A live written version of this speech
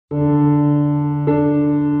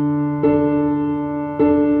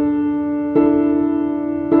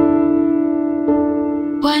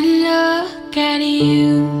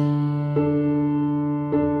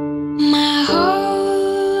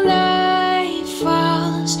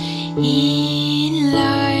in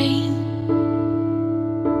line.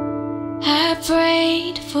 I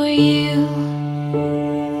prayed for you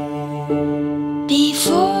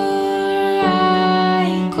before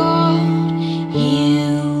I called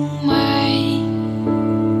you mine.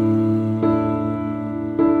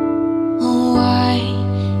 Oh, I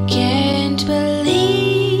can't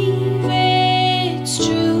believe it's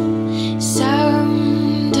true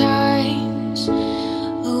sometimes.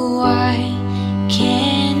 Oh, I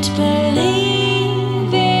can't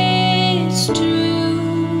believe it's true.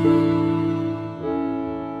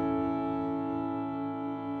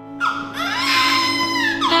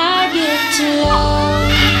 I get to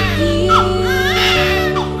love you.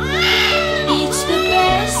 It's the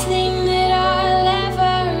best thing that I'll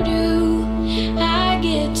ever do. I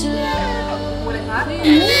get to love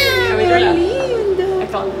you. Lindo!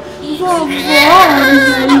 It's Vovó, the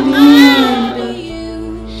best thing linda! to you.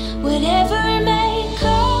 Whatever